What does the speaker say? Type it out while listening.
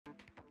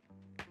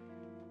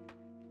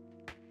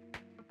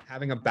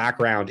Having a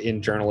background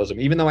in journalism,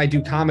 even though I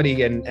do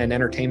comedy and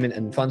entertainment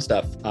and fun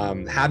stuff,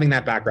 having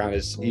that background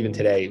is even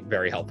today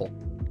very helpful.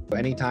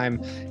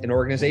 Anytime an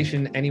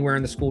organization anywhere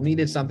in the school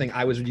needed something,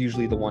 I was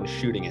usually the one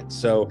shooting it.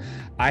 So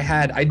I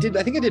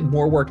think I did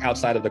more work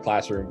outside of the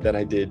classroom than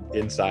I did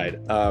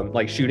inside,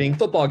 like shooting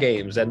football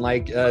games and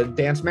like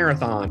dance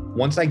marathon.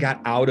 Once I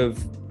got out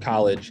of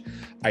college,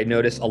 I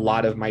noticed a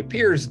lot of my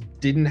peers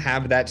didn't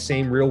have that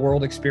same real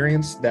world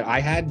experience that I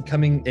had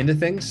coming into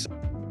things.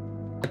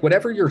 Like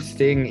whatever your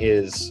thing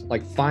is,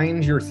 like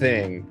find your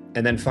thing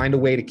and then find a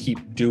way to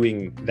keep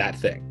doing that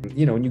thing.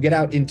 You know, when you get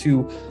out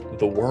into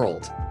the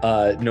world,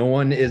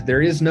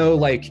 there is no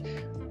like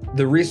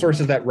the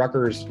resources that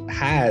Rutgers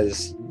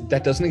has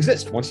that doesn't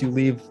exist once you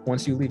leave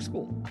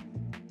school.